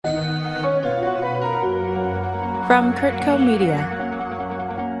from Kurtco Media.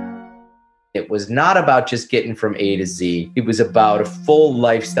 It was not about just getting from A to Z. It was about a full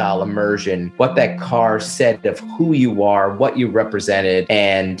lifestyle immersion, what that car said of who you are, what you represented,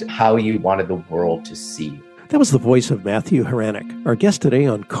 and how you wanted the world to see you. That was the voice of Matthew Horanek, our guest today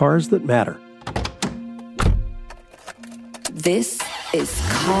on Cars That Matter. This is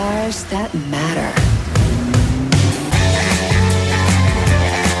Cars That Matter.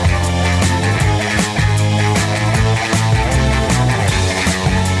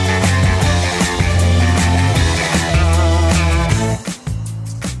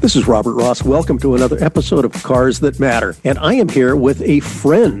 This is Robert Ross. Welcome to another episode of Cars That Matter. And I am here with a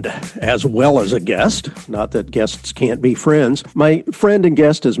friend as well as a guest. Not that guests can't be friends. My friend and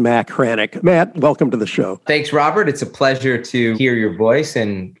guest is Matt Horanek. Matt, welcome to the show. Thanks, Robert. It's a pleasure to hear your voice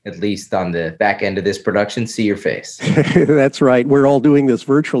and, at least on the back end of this production, see your face. That's right. We're all doing this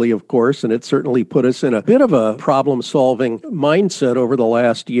virtually, of course, and it certainly put us in a bit of a problem-solving mindset over the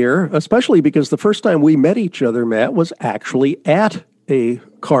last year, especially because the first time we met each other, Matt, was actually at a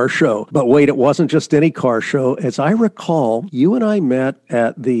car show. But wait, it wasn't just any car show. As I recall, you and I met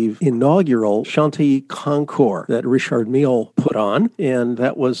at the inaugural Chantilly Concours that Richard Mille put on, and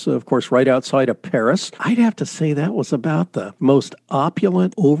that was, of course, right outside of Paris. I'd have to say that was about the most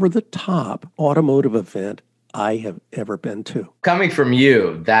opulent, over-the-top automotive event I have ever been to. Coming from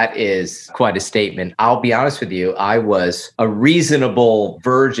you, that is quite a statement. I'll be honest with you, I was a reasonable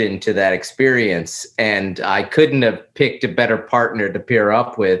virgin to that experience, and I couldn't have picked a better partner to pair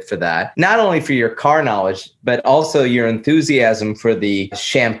up with for that. Not only for your car knowledge, but also your enthusiasm for the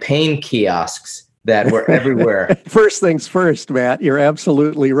champagne kiosks that were everywhere. First things first, Matt, you're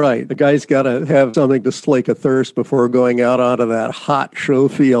absolutely right. The guy's got to have something to slake a thirst before going out onto that hot show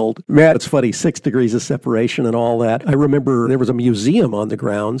field. Matt, it's funny, 6 degrees of separation and all that. I remember there was a museum on the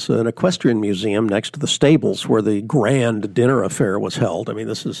grounds, an equestrian museum next to the stables where the grand dinner affair was held. I mean,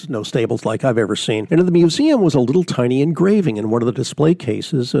 this is no stables like I've ever seen. And in the museum was a little tiny engraving in one of the display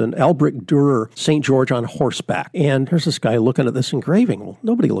cases, an Albrecht Dürer St. George on horseback. And there's this guy looking at this engraving. Well,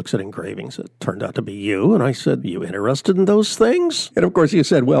 nobody looks at engravings. It turned out to be you. And I said, you interested in those things? And of course you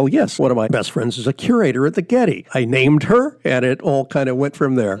said, well, yes, one of my best friends is a curator at the Getty. I named her and it all kind of went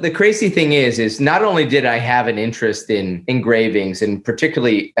from there. The crazy thing is not only did I have an interest in engravings and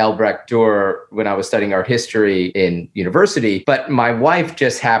particularly Albrecht Dürer when I was studying art history in university, but my wife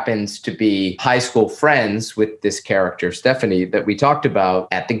just happens to be high school friends with this character, Stephanie, that we talked about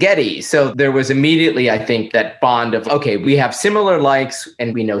at the Getty. So there was immediately, I think, that bond of, okay, we have similar likes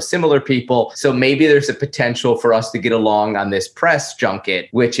and we know similar people. So maybe there's a potential for us to get along on this press junket,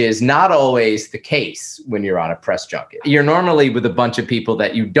 which is not always the case when you're on a press junket. You're normally with a bunch of people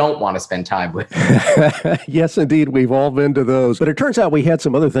that you don't want to spend time with. Yes, indeed. We've all been to those. But it turns out we had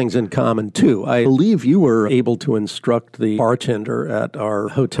some other things in common, too. I believe you were able to instruct the bartender at our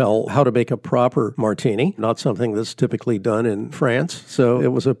hotel how to make a proper martini, not something that's typically done in France. So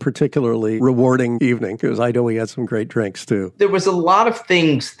it was a particularly rewarding evening because I know we had some great drinks, too. There was a lot of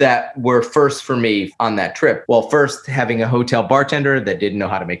things that were first for me on that trip. Well, first, having a hotel bartender that didn't know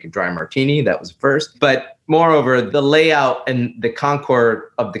how to make a dry martini, that was first. But moreover, the layout and the concours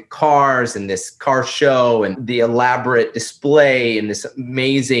of the cars and this car show and the elaborate display and this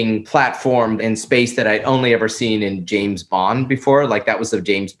amazing platform and space that I'd only ever seen in James Bond before, like that was a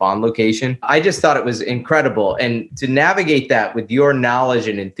James Bond location. I just thought it was incredible. And to navigate that with your knowledge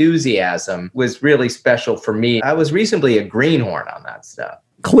and enthusiasm was really special for me. I was reasonably a greenhorn on that stuff.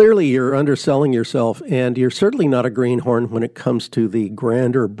 Clearly, you're underselling yourself, and you're certainly not a greenhorn when it comes to the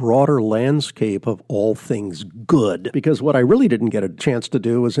grander, broader landscape of all things good. Because what I really didn't get a chance to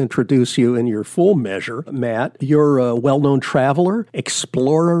do was introduce you in your full measure, Matt. You're a well-known traveler,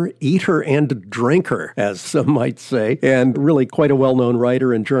 explorer, eater, and drinker, as some might say, and really quite a well-known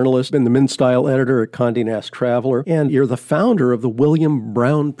writer and journalist, been the Min-Style editor at Condé Nast Traveler, and you're the founder of the William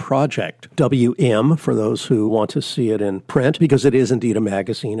Brown Project, WM, for those who want to see it in print, because it is indeed a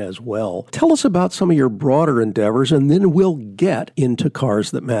magazine as well. Tell us about some of your broader endeavors, and then we'll get into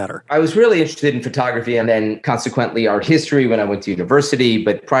Cars That Matter. I was really interested in photography and then consequently art history when I went to university,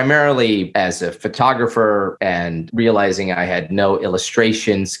 but primarily as a photographer and realizing I had no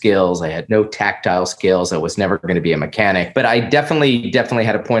illustration skills, I had no tactile skills, I was never going to be a mechanic, but I definitely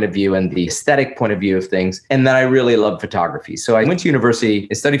had a point of view and the aesthetic point of view of things, and that I really loved photography. So I went to university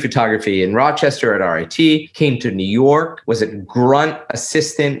and studied photography in Rochester at RIT, came to New York, was a grunt assistant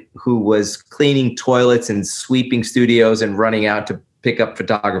who was cleaning toilets and sweeping studios and running out to pick up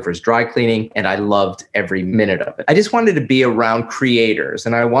photographers dry cleaning, and I loved every minute of it. I just wanted to be around creators,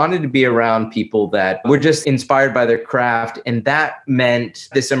 and I wanted to be around people that were just inspired by their craft. And that meant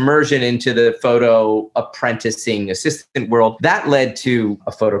this immersion into the photo apprenticing assistant world. That led to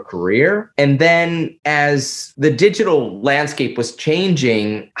a photo career. And then as the digital landscape was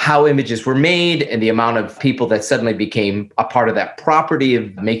changing, how images were made and the amount of people that suddenly became a part of that property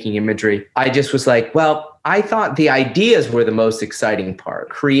of making imagery, I just was like, well, I thought the ideas were the most exciting part.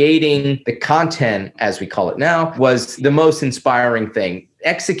 Creating the content, as we call it now, was the most inspiring thing.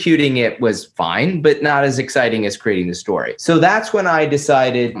 Executing it was fine, but not as exciting as creating the story. So that's when I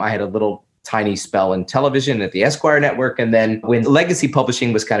decided. I had a little tiny spell in television at the Esquire network. And then when legacy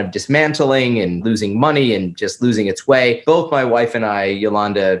publishing was kind of dismantling and losing money and just losing its way, both my wife and I,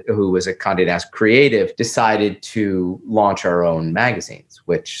 Yolanda, who was a Condé Nast creative, decided to launch our own magazines,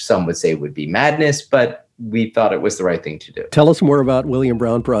 which some would say would be madness, but we thought it was the right thing to do. Tell us more about William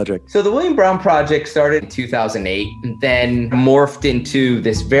Brown Project. So the William Brown Project started in 2008 and then morphed into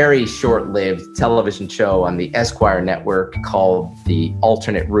this very short-lived television show on the Esquire network called The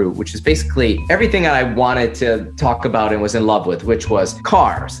Alternate Route, which is basically everything I wanted to talk about and was in love with, which was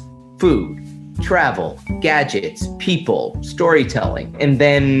cars, food, travel, gadgets, people, storytelling. And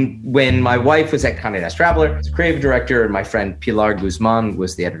then when my wife was at Condé Nast Traveler as creative director and my friend Pilar Guzman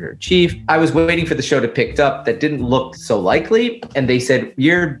was the editor-in-chief, I was waiting for the show to pick up. That didn't look so likely. And they said,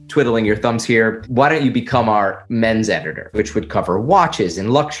 you're twiddling your thumbs here. Why don't you become our men's editor, which would cover watches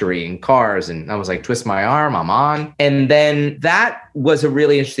and luxury and cars. And I was like, twist my arm, I'm on. And then that was a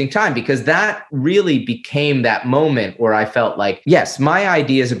really interesting time because that really became that moment where I felt like, yes, my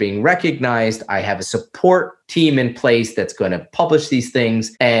ideas are being recognized. I have a support team in place that's going to publish these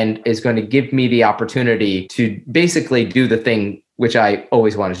things and is going to give me the opportunity to basically do the thing which I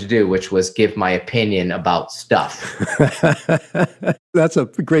always wanted to do, which was give my opinion about stuff. That's a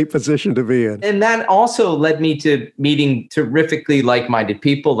great position to be in. And that also led me to meeting terrifically like-minded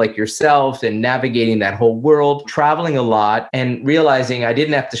people like yourself and navigating that whole world, traveling a lot and realizing I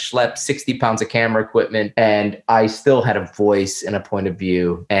didn't have to schlep 60 pounds of camera equipment and I still had a voice and a point of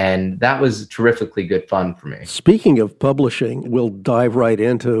view. And that was terrifically good fun for me. Speaking of publishing, we'll dive right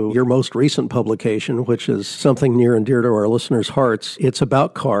into your most recent publication, which is something near and dear to our listeners' hearts. It's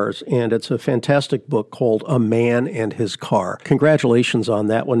about cars, and it's a fantastic book called A Man and His Car. Congratulations on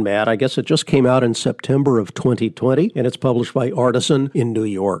that one, Matt. I guess it just came out in September of 2020, and it's published by Artisan in New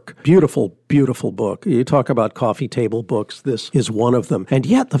York. Beautiful, beautiful book. You talk about coffee table books. This is one of them. And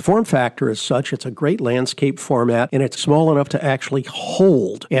yet the form factor is such. It's a great landscape format, and it's small enough to actually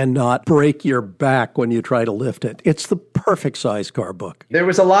hold and not break your back when you try to lift it. It's the perfect size car book. There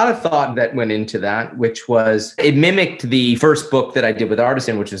was a lot of thought that went into that, which was it mimicked the first book that I did with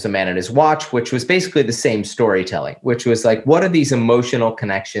Artisan, which was A Man and His Watch, which was basically the same storytelling, which was like, what are these emotional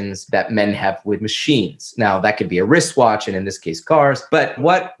connections that men have with machines? Now, that could be a wristwatch, and in this case, cars, but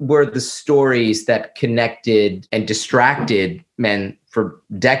what were the stories that connected and distracted men for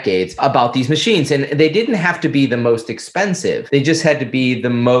decades about these machines? And they didn't have to be the most expensive. They just had to be the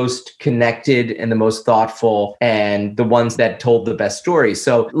most connected and the most thoughtful and the ones that told the best stories.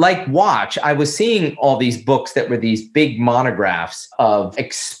 So like Watch, I was seeing all these books that were these big monographs of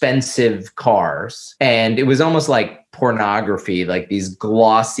expensive cars. And it was almost like pornography, like these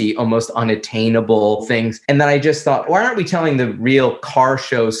glossy, almost unattainable things. And then I just thought, why aren't we telling the real car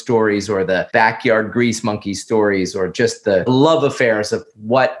show stories or the backyard grease monkey stories or just the love affairs of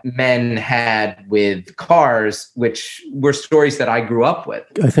what men had with cars, which were stories that I grew up with?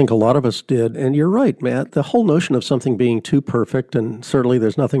 I think a lot of us did. And you're right, Matt. The whole notion of something being too perfect, and certainly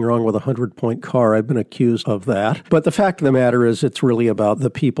there's nothing wrong with a 100-point car. I've been accused of that. But the fact of the matter is it's really about the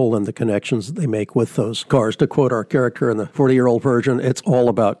people and the connections that they make with those cars. To quote our character in the 40-year-old version, it's all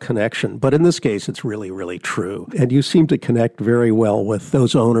about connection. But in this case, it's really, really true. And you seem to connect very well with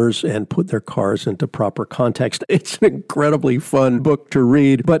those owners and put their cars into proper context. It's an incredibly fun book to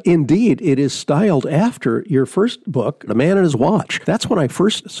read. But indeed, it is styled after your first book, The Man and His Watch. That's when I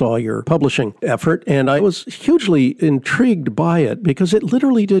first saw your publishing effort, and I was hugely intrigued by it because it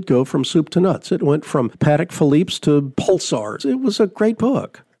literally did go from soup to nuts. It went from Patek Philippe's to Pulsars. It was a great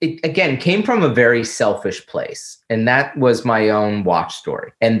book. It, again, came from a very selfish place. And that was my own watch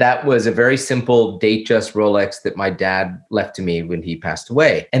story. And that was a very simple Datejust Rolex that my dad left to me when he passed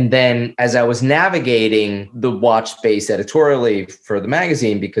away. And then as I was navigating the watch space editorially for the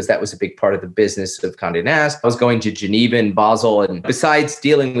magazine, because that was a big part of the business of Condé Nast, I was going to Geneva and Basel. And besides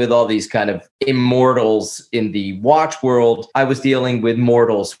dealing with all these kind of immortals in the watch world, I was dealing with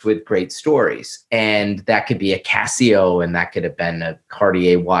mortals with great stories. And that could be a Casio, and that could have been a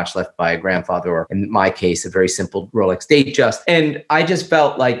Cartier watch left by a grandfather, or in my case, a very simple Rolex Datejust. And I just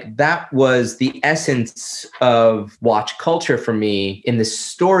felt like that was the essence of watch culture for me in the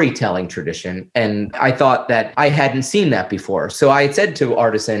storytelling tradition. And I thought that I hadn't seen that before. So I had said to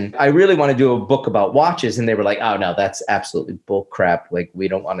Artisan, I really want to do a book about watches. And they were like, oh, no, that's absolutely bull crap. Like, we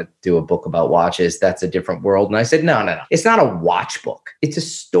don't want to do a book about watches. That's a different world. And I said, no. It's not a watch book. It's a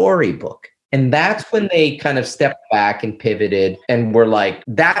story book. And that's when they kind of stepped back and pivoted and were like,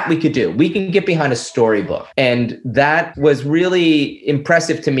 that we could do. We can get behind a storybook. And that was really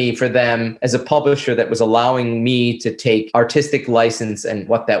impressive to me for them as a publisher that was allowing me to take artistic license and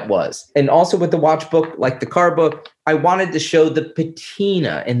what that was. And also with the watch book, like the car book, I wanted to show the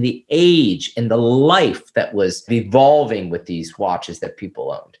patina and the age and the life that was evolving with these watches that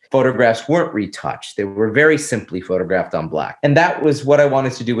people owned. Photographs weren't retouched. They were very simply photographed on black. And that was what I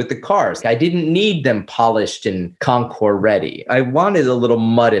wanted to do with the cars. I didn't need them polished and Concours ready. I wanted a little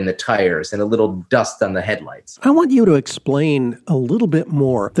mud in the tires and a little dust on the headlights. I want you to explain a little bit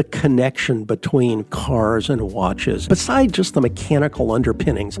more the connection between cars and watches. Besides just the mechanical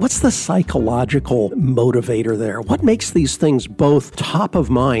underpinnings, what's the psychological motivator there? What makes these things both top of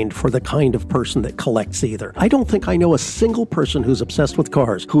mind for the kind of person that collects either? I don't think I know a single person who's obsessed with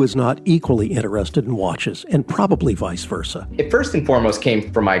cars who is not equally interested in watches, and probably vice versa. It first and foremost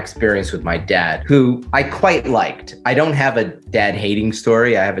came from my experience with my dad, who I quite liked. I don't have a dad hating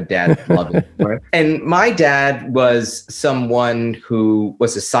story. I have a dad loving story. And my dad was someone who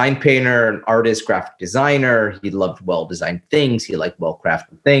was a sign painter, an artist, graphic designer. He loved well-designed things. He liked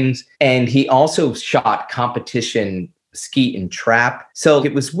well-crafted things. And he also shot competition skeet and trap. So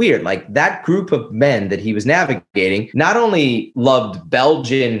it was weird. Like, that group of men that he was navigating not only loved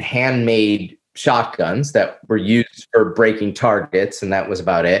Belgian handmade shotguns that were used for breaking targets, and that was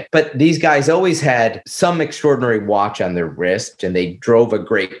about it. But these guys always had some extraordinary watch on their wrist, and they drove a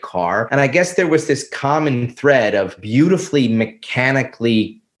great car. And I guess there was this common thread of beautifully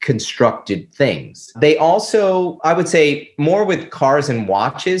mechanically constructed things. They also, I would say, more with cars and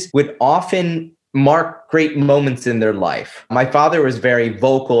watches, would often mark great moments in their life. My father was very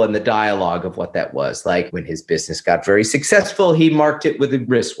vocal in the dialogue of what that was. Like, when his business got very successful, he marked it with a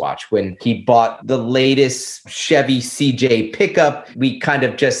wristwatch. When he bought the latest Chevy CJ pickup, we kind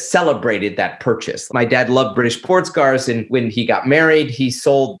of just celebrated that purchase. My dad loved British sports cars, and when he got married, he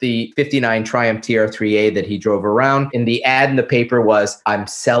sold the 59 Triumph TR3A that he drove around. And the ad in the paper was, "I'm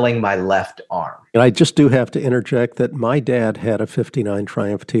selling my left arm." And I just do have to interject that my dad had a 59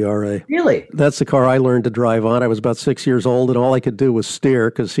 Triumph TRA. Really? That's the car I learned to drive on. I was about 6 years old, and all I could do was steer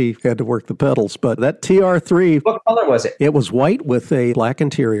because he had to work the pedals. But that TR3... What color was it? It was white with a black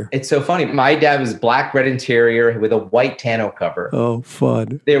interior. It's so funny. My dad was black, red interior with a white tonneau cover. Oh,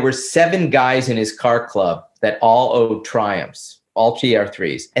 fun. There were 7 guys in his car club that all owed Triumphs. All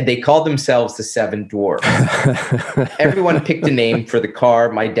TR3s, and they called themselves the Seven Dwarfs. Everyone picked a name for the car.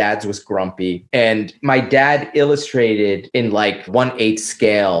 My dad's was Grumpy, and my dad illustrated in like 1/8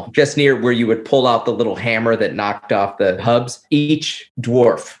 scale, just near where you would pull out the little hammer that knocked off the hubs, each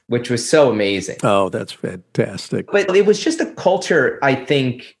dwarf, which was so amazing. Oh, that's fantastic. But it was just a culture, I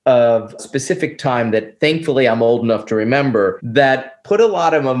think, of specific time that thankfully I'm old enough to remember, that put a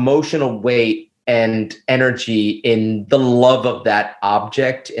lot of emotional weight and energy in the love of that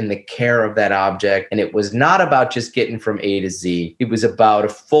object and the care of that object. And it was not about just getting from A to Z. It was about a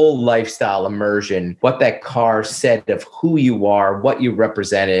full lifestyle immersion, what that car said of who you are, what you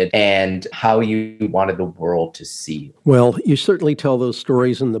represented, and how you wanted the world to see you. Well, you certainly tell those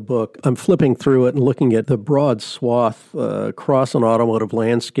stories in the book. I'm flipping through it and looking at the broad swath across an automotive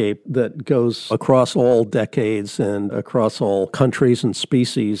landscape that goes across all decades and across all countries and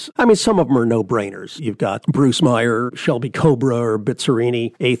species. I mean, some of them are no-brainers. You've got Bruce Meyer, Shelby Cobra, or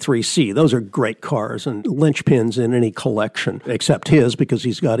Bizzarini A3C. Those are great cars and linchpins in any collection, except his, because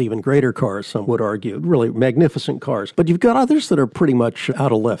he's got even greater cars, some would argue. Really magnificent cars. But you've got others that are pretty much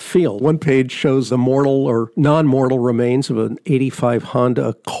out of left field. One page shows the mortal or non-mortal remains of an 85 Honda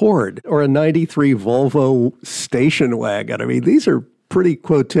Accord or a 93 Volvo station wagon. I mean, these are pretty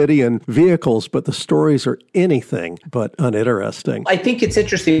quotidian vehicles, but the stories are anything but uninteresting. I think it's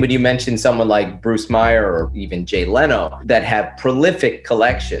interesting when you mention someone like Bruce Meyer or even Jay Leno that have prolific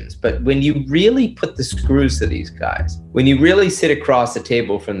collections. But when you really put the screws to these guys, when you really sit across the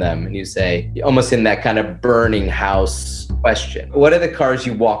table from them and you say, almost in that kind of burning house question, what are the cars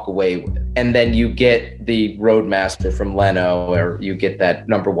you walk away with? And then you get the Roadmaster from Leno, or you get that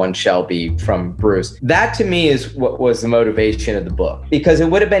 #1 Shelby from Bruce. That to me is what was the motivation of the book. book because it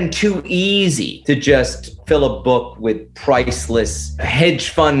would have been too easy to just fill a book with priceless hedge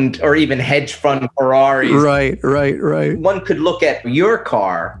fund or even hedge fund Ferraris. Right. One could look at your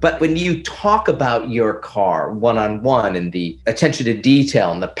car, but when you talk about your car one-on-one and the attention to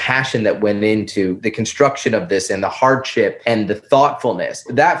detail and the passion that went into the construction of this and the hardship and the thoughtfulness,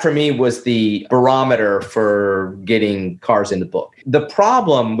 that for me was the barometer for getting cars in the book. The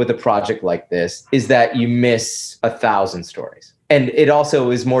problem with a project like this is that you miss 1,000 stories. And it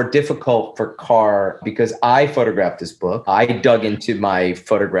also is more difficult for car because I photographed this book. I dug into my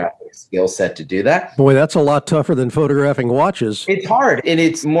photographic skill set to do that. Boy, that's a lot tougher than photographing watches. It's hard and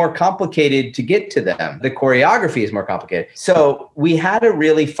it's more complicated to get to them. The choreography is more complicated. So we had to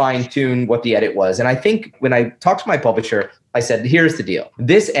really fine tune what the edit was. And I think when I talked to my publisher, I said, here's the deal.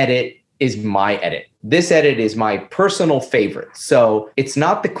 This edit is my edit. This edit is my personal favorite. So it's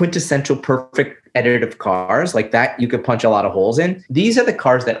not the quintessential perfect edit of cars like that you could punch a lot of holes in. These are the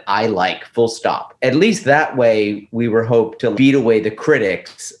cars that I like, full stop. At least that way we were hoped to beat away the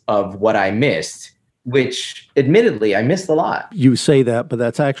critics of what I missed, which admittedly I missed a lot. You say that, but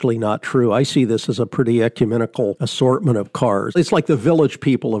that's actually not true. I see this as a pretty ecumenical assortment of cars. It's like the Village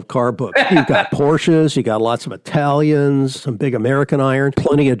People of car books. You've got Porsches, you got lots of Italians, some big American iron,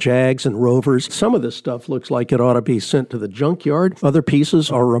 plenty of Jags and Rovers. Some of this stuff looks like it ought to be sent to the junkyard. Other pieces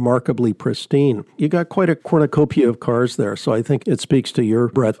are remarkably pristine. You got quite a cornucopia of cars there, so I think it speaks to your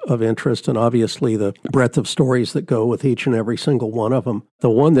breadth of interest and obviously the breadth of stories that go with each and every single one of them. The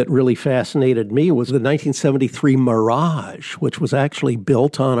one that really fascinated me was the 1973 Mirage, which was actually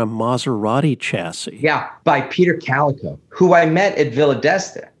built on a Maserati chassis. Yeah, by Peter Calico, who I met at Villa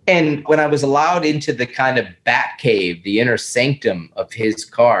d'Este. And when I was allowed into the kind of bat cave, the inner sanctum of his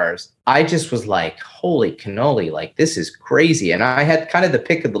cars, I just was like, holy cannoli, like this is crazy. And I had kind of the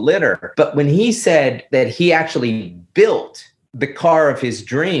pick of the litter. But when he said that he actually built the car of his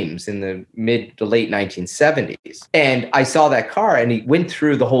dreams in the mid to late 1970s. And I saw that car and he went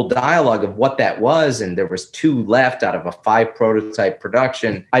through the whole dialogue of what that was. And there was 2 left out of a 5 prototype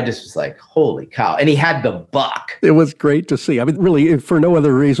production. I just was like, holy cow. And he had the buck. It was great to see. I mean, really, for no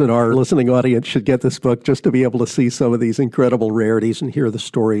other reason, our listening audience should get this book just to be able to see some of these incredible rarities and hear the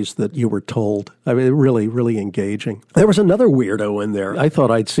stories that you were told. I mean, really, really engaging. There was another weirdo in there. I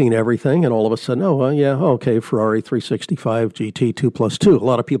thought I'd seen everything and all of a sudden, okay, Ferrari 365 GT 2+2. A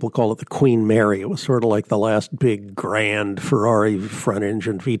lot of people call it the Queen Mary. It was sort of like the last big grand Ferrari front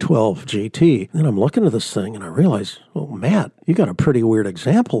engine V12 GT. And I'm looking at this thing and I realize, oh, Matt, you got a pretty weird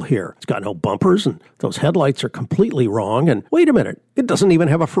example here. It's got no bumpers and those headlights are completely wrong. And wait a minute, it doesn't even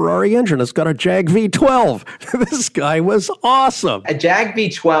have a Ferrari engine. It's got a Jag V12. This guy was awesome. A Jag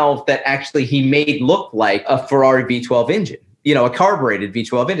V12 that actually he made look like a Ferrari V12 engine. A carbureted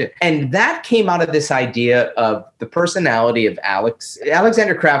V12 engine. And that came out of this idea of the personality of Alex.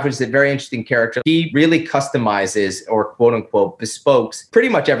 Alexander Kraft is a very interesting character. He really customizes or quote unquote bespokes pretty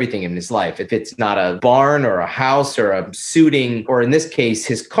much everything in his life. If it's not a barn or a house or a suiting, or in this case,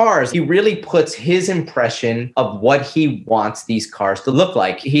 his cars, he really puts his impression of what he wants these cars to look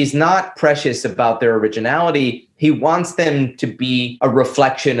like. He's not precious about their originality. He wants them to be a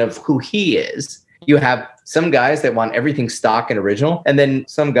reflection of who he is. You have some guys that want everything stock and original, and then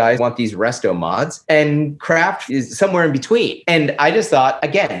some guys want these resto mods, and Kraft is somewhere in between. And I just thought,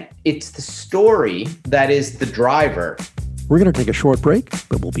 again, it's the story that is the driver. We're going to take a short break,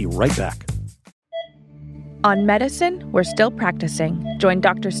 but we'll be right back. On Medicine, we're still practicing. Join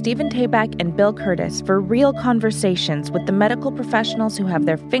Dr. Stephen Tabak and Bill Curtis for real conversations with the medical professionals who have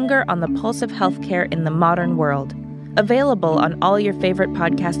their finger on the pulse of healthcare in the modern world. Available on all your favorite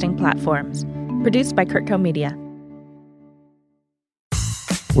podcasting platforms. Produced by Kurtco Media.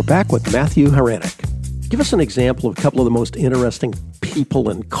 We're back with Matthew Horanek. Give us an example of a couple of the most interesting people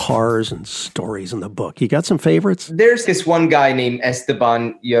and cars and stories in the book. You got some favorites? There's this one guy named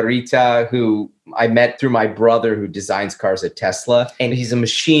Esteban Llorita who I met through my brother who designs cars at Tesla, and he's a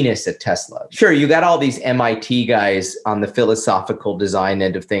machinist at Tesla. Sure, you got all these MIT guys on the philosophical design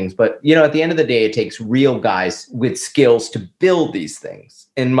end of things, but at the end of the day, it takes real guys with skills to build these things.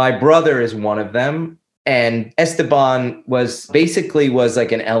 And my brother is one of them. And Esteban was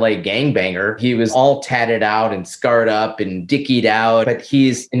like an LA gangbanger. He was all tatted out and scarred up and dickied out. But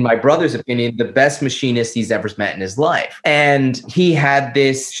he's, in my brother's opinion, the best machinist he's ever met in his life. And he had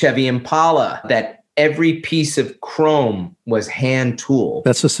this Chevy Impala that every piece of chrome was hand tooled.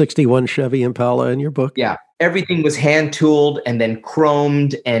 That's a 61 Chevy Impala in your book? Yeah. everything was hand tooled and then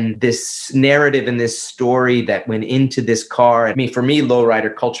chromed, and this narrative and this story that went into this car. I mean, for me,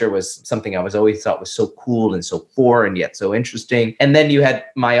 lowrider culture was something I was always thought was so cool and so foreign yet so interesting. And then you had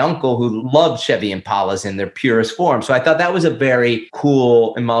my uncle who loved Chevy Impalas in their purest form. So I thought that was a very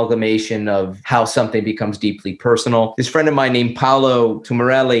cool amalgamation of how something becomes deeply personal. This friend of mine named Paolo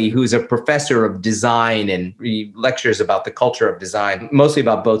Tumarelli, who's a professor of design, and he lectures about the culture of design, mostly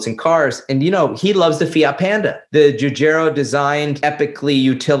about boats and cars. And, he loves the Fiat Panda, the Giugiaro designed, epically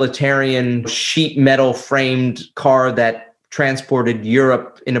utilitarian sheet metal framed car that transported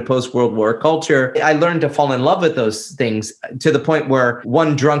Europe in a post-World War culture. I learned to fall in love with those things to the point where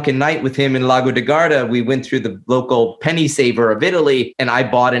one drunken night with him in Lago di Garda, we went through the local penny saver of Italy and I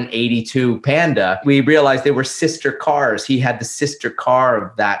bought an 82 Panda. We realized they were sister cars. He had the sister car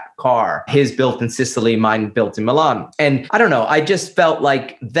of that car. His built in Sicily, mine built in Milan. And I don't know, I just felt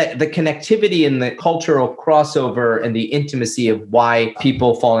like the connectivity and the cultural crossover and the intimacy of why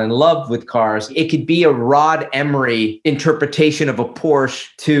people fall in love with cars, it could be a Rod Emery interpretation of a Porsche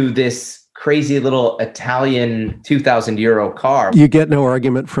to this crazy little Italian 2,000 euro car. You get no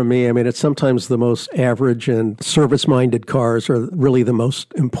argument from me. I mean, it's sometimes the most average and service-minded cars are really the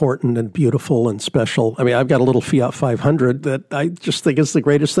most important and beautiful and special. I mean, I've got a little Fiat 500 that I just think is the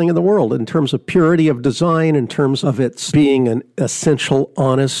greatest thing in the world in terms of purity of design, in terms of its being an essential,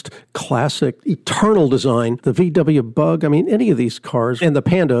 honest, classic, eternal design. The VW Bug, I mean, any of these cars. And the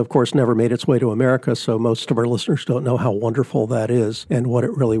Panda, of course, never made its way to America, so most of our listeners don't know how wonderful that is and what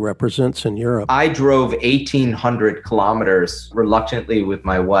it really represents in Europe. I drove 1,800 kilometers reluctantly with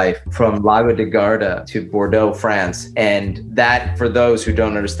my wife from Lago di Garda to Bordeaux, France. And that, for those who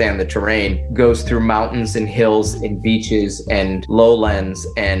don't understand the terrain, goes through mountains and hills and beaches and lowlands.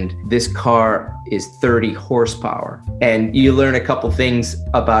 And this car is 30 horsepower. And you learn a couple things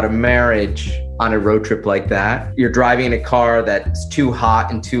about a marriage on a road trip like that. You're driving in a car that's too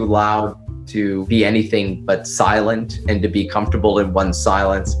hot and too loud to be anything but silent and to be comfortable in one's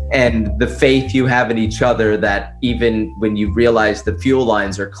silence. And the faith you have in each other that even when you realize the fuel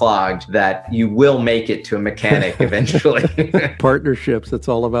lines are clogged, that you will make it to a mechanic eventually. Partnerships. It's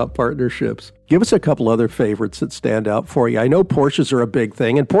all about partnerships. Give us a couple other favorites that stand out for you. I know Porsches are a big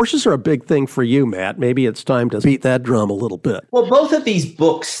thing, and Porsches are a big thing for you, Matt. Maybe it's time to beat that drum a little bit. Well, both of these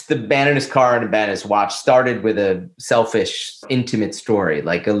books, The Man in His Car and The Man in His Watch, started with a selfish, intimate story,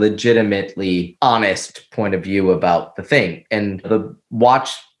 like a legitimately honest point of view about the thing. And the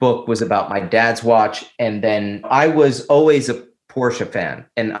watch book was about my dad's watch. And then I was always a Porsche fan,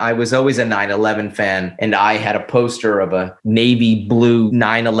 and I was always a 911 fan, and I had a poster of a navy blue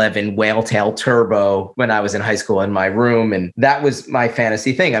 911 Whaletail Turbo when I was in high school in my room, and that was my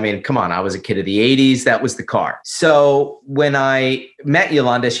fantasy thing. I mean, come on, I was a kid of the 80s. That was the car. So when I met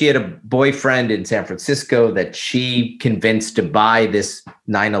Yolanda, she had a boyfriend in San Francisco that she convinced to buy this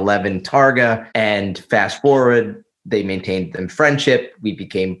 911 Targa, and fast forward, they maintained them friendship. We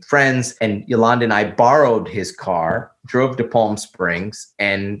became friends, and Yolanda and I borrowed his car, drove to Palm Springs,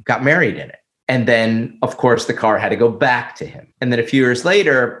 and got married in it. And then, of course, the car had to go back to him. And then a few years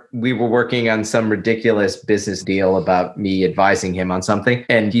later, we were working on some ridiculous business deal about me advising him on something.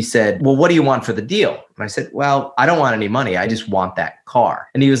 And he said, well, what do you want for the deal? And I said, well, I don't want any money. I just want that car.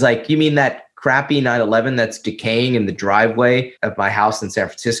 And he was like, you mean that crappy 911 that's decaying in the driveway of my house in San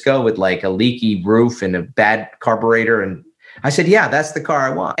Francisco with like a leaky roof and a bad carburetor? And I said, yeah, that's the car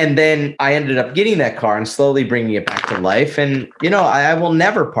I want. And then I ended up getting that car and slowly bringing it back to life. And, I will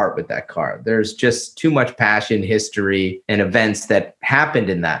never part with that car. There's just too much passion, history, and events that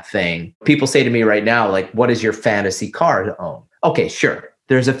happened in that thing. People say to me right now, like, what is your fantasy car to own? Okay, sure.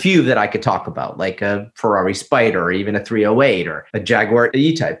 There's a few that I could talk about, like a Ferrari Spider or even a 308 or a Jaguar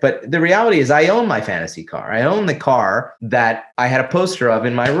E-Type. But the reality is I own my fantasy car. I own the car that I had a poster of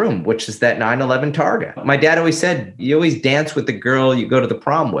in my room, which is that 911 Targa. My dad always said, you always dance with the girl you go to the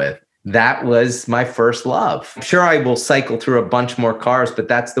prom with. That was my first love. I'm sure I will cycle through a bunch more cars, but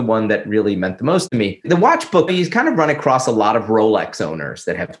that's the one that really meant the most to me. The watch book, you kind of run across a lot of Rolex owners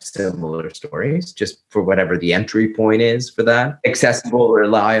that have similar stories, just for whatever the entry point is for that. Accessible,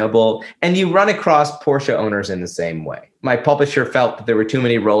 reliable. And you run across Porsche owners in the same way. My publisher felt that there were too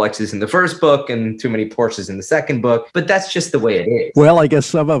many Rolexes in the first book and too many Porsches in the second book, but that's just the way it is. Well, I guess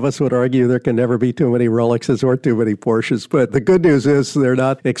some of us would argue there can never be too many Rolexes or too many Porsches, but the good news is they're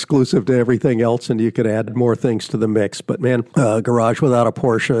not exclusive to everything else, and you could add more things to the mix. But man, a garage without a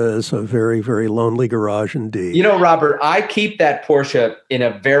Porsche is a very, very lonely garage indeed. Robert, I keep that Porsche in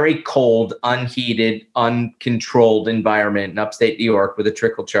a very cold, unheated, uncontrolled environment in upstate New York with a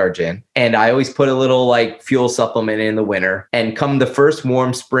trickle charge in, and I always put a little fuel supplement in the winter. And come the first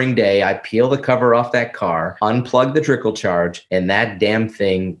warm spring day, I peel the cover off that car, unplug the trickle charge, and that damn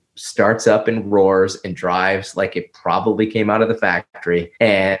thing starts up and roars and drives like it probably came out of the factory.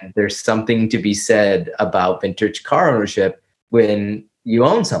 And there's something to be said about vintage car ownership when you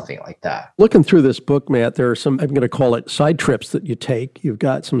own something like that. Looking through this book, Matt, there are some, I'm going to call it side trips that you take. You've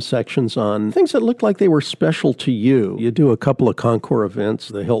got some sections on things that look like they were special to you. You do a couple of Concours events,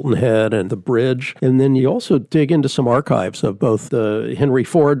 the Hilton Head and the Bridge, and then you also dig into some archives of both the Henry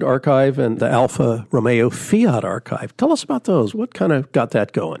Ford archive and the Alfa Romeo Fiat archive. Tell us about those. What kind of got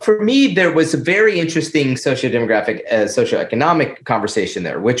that going? For me, there was a very interesting sociodemographic, socioeconomic conversation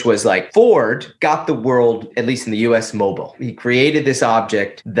there, which was like Ford got the world, at least in the US, mobile. He created this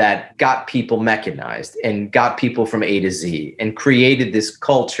object that got people mechanized and got people from A to Z and created this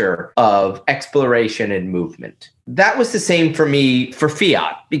culture of exploration and movement. That was the same for me for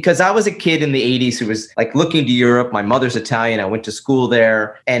Fiat, because I was a kid in the 80s who was like looking to Europe. My mother's Italian. I went to school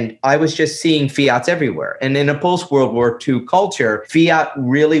there, and I was just seeing Fiats everywhere. And in a post-World War II culture, Fiat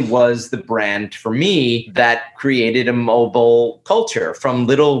really was the brand for me that created a mobile culture, from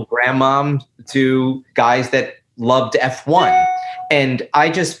little grandmom to guys that loved F1. And I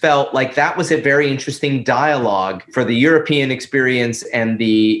just felt like that was a very interesting dialogue for the European experience and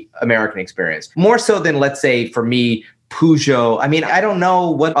the American experience. More so than, let's say, for me, Peugeot. I mean, I don't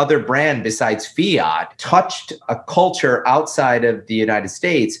know what other brand besides Fiat touched a culture outside of the United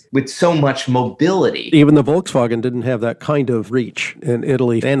States with so much mobility. Even the Volkswagen didn't have that kind of reach in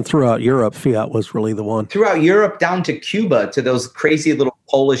Italy, and throughout Europe, Fiat was really the one. Throughout Europe, down to Cuba, to those crazy little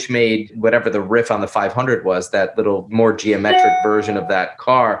Polish-made, whatever the riff on the 500 was, that little more geometric version of that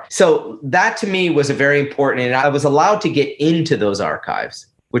car. So that to me was a very important, and I was allowed to get into those archives,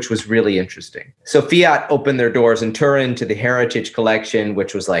 which was really interesting. So Fiat opened their doors in Turin to the Heritage Collection,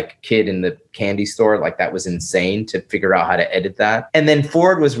 which was like a kid in the candy store. Like, that was insane to figure out how to edit that. And then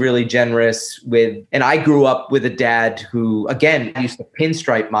Ford was really generous with, and I grew up with a dad who, again, used to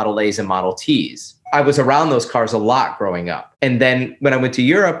pinstripe Model A's and Model T's. I was around those cars a lot growing up. And then when I went to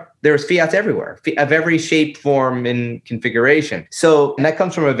Europe, there was Fiats everywhere, of every shape, form, and configuration. So, and that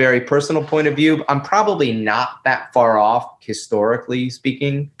comes from a very personal point of view. I'm probably not that far off, historically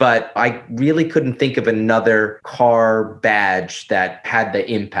speaking, but I really couldn't think of another car badge that had the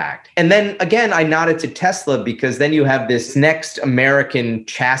impact. And then again, I nodded to Tesla, because then you have this next American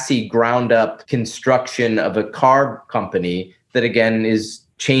chassis ground up construction of a car company that, again, is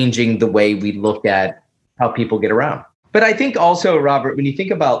changing the way we look at how people get around. But I think also, Robert, when you think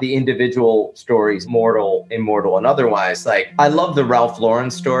about the individual stories, mortal, immortal, and otherwise, like, I love the Ralph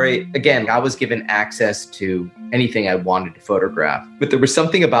Lauren story. Again, I was given access to anything I wanted to photograph. But there was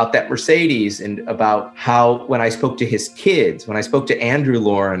something about that Mercedes, and about how, when I spoke to his kids, when I spoke to Andrew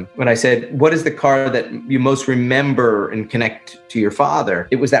Lauren, when I said, what is the car that you most remember and connect to your father?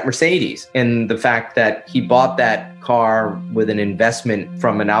 It was that Mercedes. And the fact that he bought that car with an investment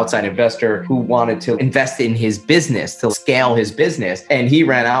from an outside investor who wanted to invest in his business, to scale his business. And he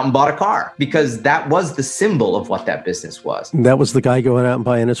ran out and bought a car, because that was the symbol of what that business was. That was the guy going out and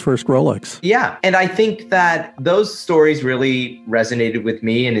buying his first Rolex. Yeah. And I think that those stories really resonated with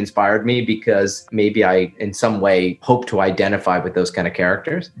me and inspired me, because maybe I, in some way, hope to identify with those kind of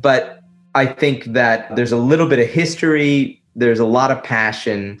characters. But I think that there's a little bit of history, there's a lot of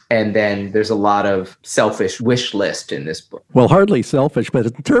passion, and then there's a lot of selfish wish list in this book. Well, hardly selfish, but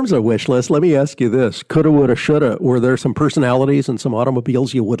in terms of wish list, let me ask you this. Coulda, woulda, shoulda. Were there some personalities and some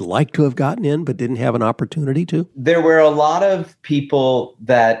automobiles you would like to have gotten in but didn't have an opportunity to? There were a lot of people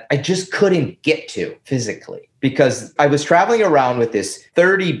that I just couldn't get to physically, because I was traveling around with this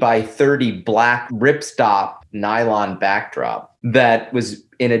 30 by 30 black ripstop nylon backdrop that was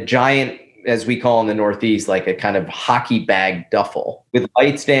in a giant, as we call in the Northeast, like a kind of hockey bag duffel with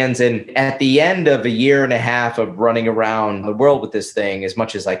light stands. And at the end of a year and a half of running around the world with this thing as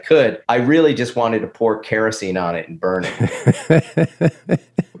much as I could, I really just wanted to pour kerosene on it and burn it.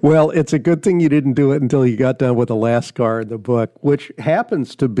 Well, it's a good thing you didn't do it until you got done with the last car in the book, which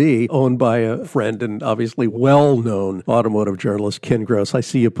happens to be owned by a friend and obviously well-known automotive journalist, Ken Gross. I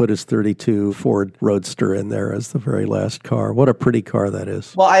see you put his 32 Ford Roadster in there as the very last car. What a pretty car that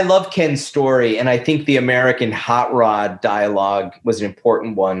is. Well, I love Ken's story, and I think the American hot rod dialogue was an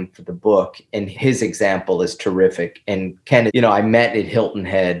important one for the book, and his example is terrific. And Ken, I met at Hilton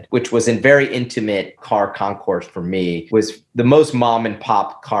Head, which was a very intimate car concourse for me, was the most mom and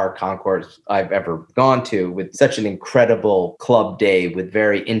pop car concourse I've ever gone to, with such an incredible club day with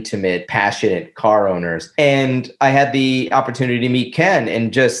very intimate, passionate car owners. And I had the opportunity to meet Ken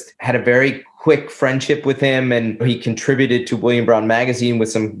and just had a very quick friendship with him, and he contributed to William Brown Magazine with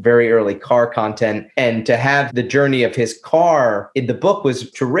some very early car content. And to have the journey of his car in the book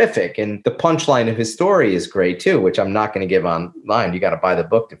was terrific. And the punchline of his story is great too, which I'm not going to give online. You got to buy the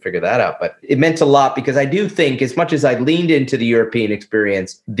book to figure that out. But it meant a lot because I do think, as much as I leaned into the European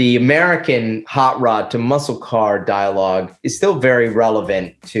experience, the American hot rod to muscle car dialogue is still very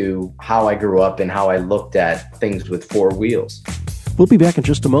relevant to how I grew up and how I looked at things with four wheels. We'll be back in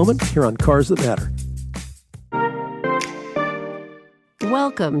just a moment here on Cars That Matter.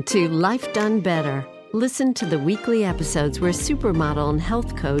 Welcome to Life Done Better. Listen to the weekly episodes where supermodel and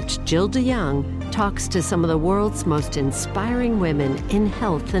health coach Jill DeYoung talks to some of the world's most inspiring women in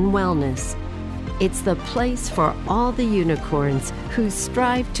health and wellness. It's the place for all the unicorns who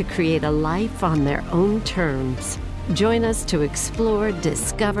strive to create a life on their own terms. Join us to explore,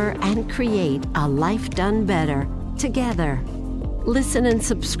 discover, and create a life done better together. Listen and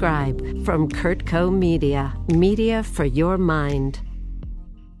subscribe from Kurtco Media. Media for your mind.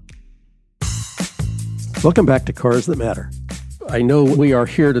 Welcome back to Cars That Matter. I know we are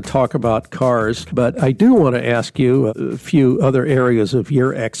here to talk about cars, but I do want to ask you a few other areas of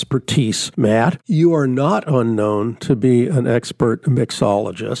your expertise, Matt. You are not unknown to be an expert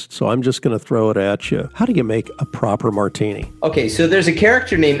mixologist, so I'm just going to throw it at you. How do you make a proper martini? Okay, so there's a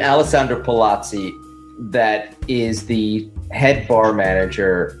character named Alessandro Palazzi that is the head bar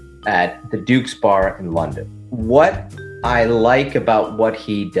manager at the Duke's Bar in London. What I like about what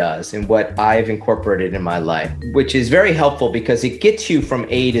he does and what I've incorporated in my life, which is very helpful because it gets you from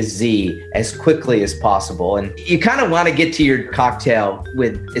A to Z as quickly as possible. And you kind of want to get to your cocktail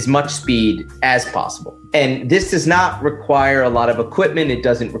with as much speed as possible. And this does not require a lot of equipment. It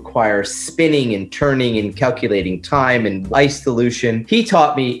doesn't require spinning and turning and calculating time and ice dilution. He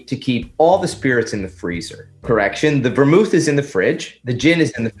taught me to keep all the spirits in the freezer. Correction, the vermouth is in the fridge, the gin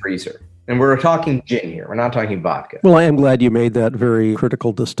is in the freezer. And we're talking gin here. We're not talking vodka. Well, I am glad you made that very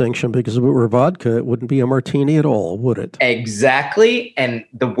critical distinction, because if it were vodka, it wouldn't be a martini at all, would it? Exactly. And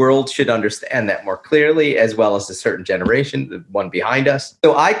the world should understand that more clearly, as well as a certain generation, the one behind us.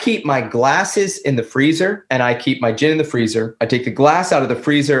 So I keep my glasses in the freezer and I keep my gin in the freezer. I take the glass out of the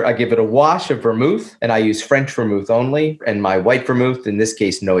freezer. I give it a wash of vermouth, and I use French vermouth only. And my white vermouth, in this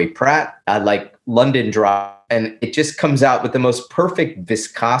case, Noe Prat, I like London Dry. And it just comes out with the most perfect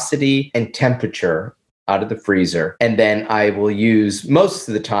viscosity and temperature out of the freezer. And then I will use, most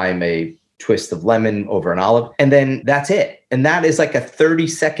of the time, a twist of lemon over an olive. And then that's it. And that is like a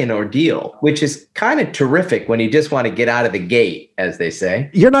 30-second ordeal, which is kind of terrific when you just want to get out of the gate, as they say.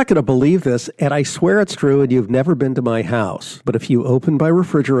 You're not going to believe this, and I swear it's true, and you've never been to my house. But if you open my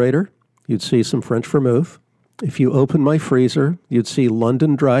refrigerator, you'd see some French vermouth. If you open my freezer, you'd see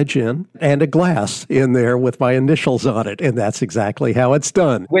London Dry gin and a glass in there with my initials on it. And that's exactly how it's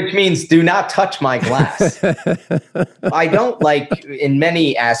done. Which means do not touch my glass. I don't like, in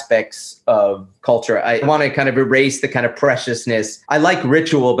many aspects of culture, I want to kind of erase the kind of preciousness. I like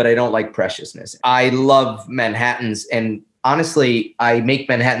ritual, but I don't like preciousness. I love Manhattans, and honestly, I make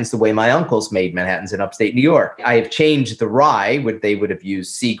Manhattans the way my uncles made Manhattans in upstate New York. I have changed the rye, they would have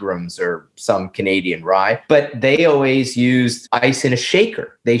used Seagram's or some Canadian rye, but they always used ice in a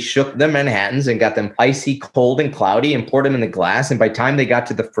shaker. They shook the Manhattans and got them icy cold and cloudy and poured them in the glass. And by the time they got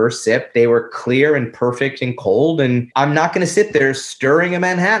to the first sip, they were clear and perfect and cold. And I'm not going to sit there stirring a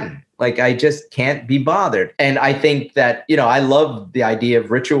Manhattan. Like, I just can't be bothered. And I think that, I love the idea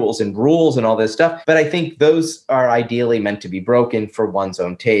of rituals and rules and all this stuff, but I think those are ideally meant to be broken for one's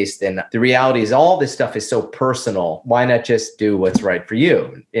own taste. And the reality is all this stuff is so personal. Why not just do what's right for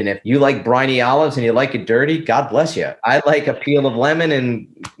you? And if you like briny olives and you like it dirty, God bless you. I like a peel of lemon and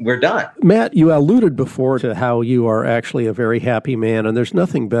we're done. Matt, you alluded before to how you are actually a very happy man, and there's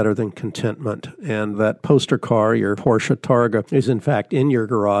nothing better than contentment. And that poster car, your Porsche Targa, is in fact in your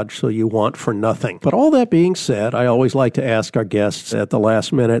garage, so you want for nothing. But all that being said, I always like to ask our guests at the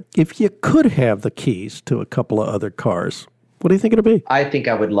last minute, if you could have the keys to a couple of other cars, what do you think it'd be? I think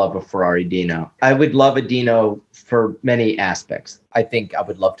I would love a Ferrari Dino. I would love a Dino for many aspects. I think I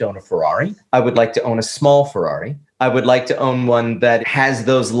would love to own a Ferrari. I would like to own a small Ferrari. I would like to own one that has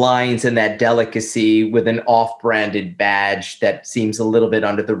those lines and that delicacy with an off-branded badge that seems a little bit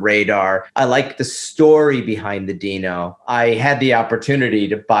under the radar. I like the story behind the Dino. I had the opportunity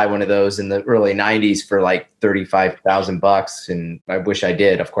to buy one of those in the early 90s for like $35,000, and I wish I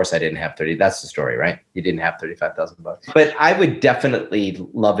did. Of course, I didn't have 30. That's the story, right? You didn't have $35,000. But I would definitely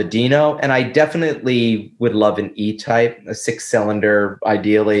love a Dino, and I definitely would love an E-Type, a 6-cylinder,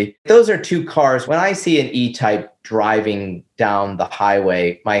 ideally. Those are two cars. When I see an E-Type, driving down the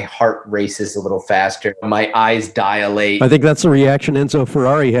highway, my heart races a little faster. My eyes dilate. I think that's the reaction Enzo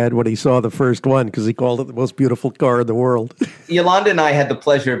Ferrari had when he saw the first one, because he called it the most beautiful car in the world. Yolanda and I had the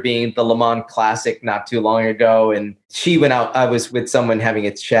pleasure of being at the Le Mans Classic not too long ago, and she went out. I was with someone having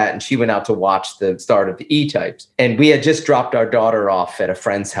a chat, and she went out to watch the start of the E-Types. And we had just dropped our daughter off at a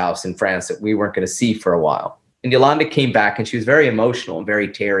friend's house in France that we weren't going to see for a while. And Yolanda came back and she was very emotional and very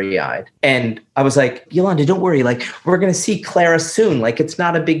teary-eyed. And I was like, Yolanda, don't worry. Like, we're going to see Clara soon. Like, it's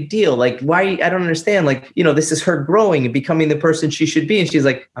not a big deal. Like, why? I don't understand. Like, this is her growing and becoming the person she should be. And she's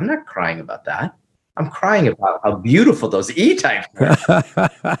like, I'm not crying about that. I'm crying about how beautiful those E-Types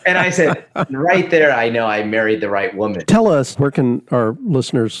are. And I said, right there, I know I married the right woman. Tell us, where can our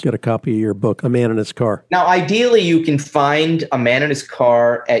listeners get a copy of your book, A Man in His Car? Now, ideally, you can find A Man in His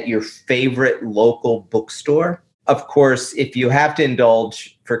Car at your favorite local bookstore. Of course, if you have to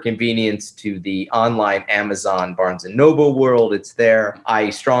indulge for convenience to the online Amazon Barnes & Noble world, it's there. I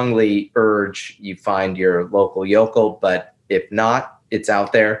strongly urge you find your local yokel, but if not, it's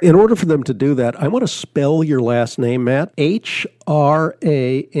out there. In order for them to do that, I want to spell your last name, Matt. Hranek.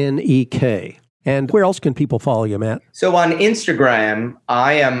 And where else can people follow you, Matt? So on Instagram,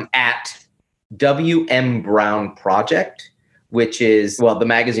 I am at WM Brown Project, which is, the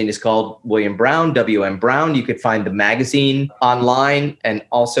magazine is called William Brown, WM Brown. You could find the magazine online, and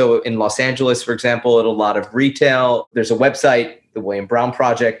also in Los Angeles, for example, at a lot of retail. There's a website, the William Brown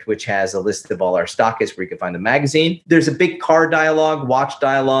Project, which has a list of all our stockists where you can find the magazine. There's a big car dialogue, watch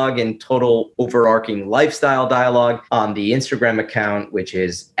dialogue, and total overarching lifestyle dialogue on the Instagram account, which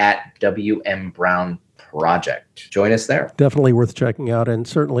is at WM Brown Project. Join us there. Definitely worth checking out, and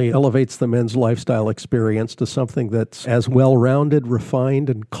certainly elevates the men's lifestyle experience to something that's as well-rounded, refined,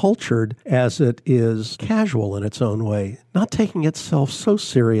 and cultured as it is casual in its own way, not taking itself so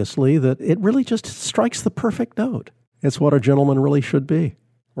seriously that it really just strikes the perfect note. It's what a gentleman really should be.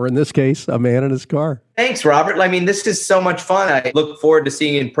 Or in this case, a man in his car. Thanks, Robert. I mean, this is so much fun. I look forward to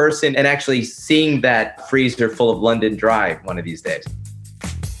seeing you in person and actually seeing that freezer full of London Dry one of these days.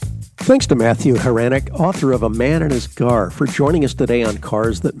 Thanks to Matthew Hranek, author of A Man in His Car, for joining us today on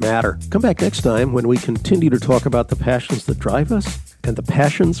Cars That Matter. Come back next time when we continue to talk about the passions that drive us and the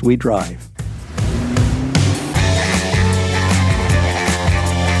passions we drive.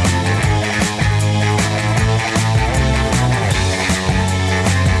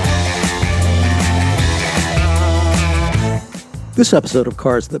 This episode of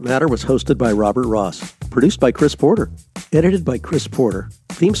Cars That Matter was hosted by Robert Ross, produced by Chris Porter, edited by Chris Porter,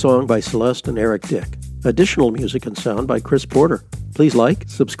 theme song by Celeste and Eric Dick, additional music and sound by Chris Porter. Please like,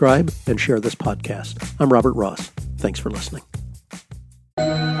 subscribe, and share this podcast. I'm Robert Ross. Thanks for listening.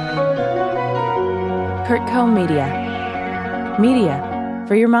 Kurt Co. Media. Media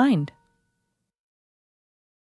for your mind.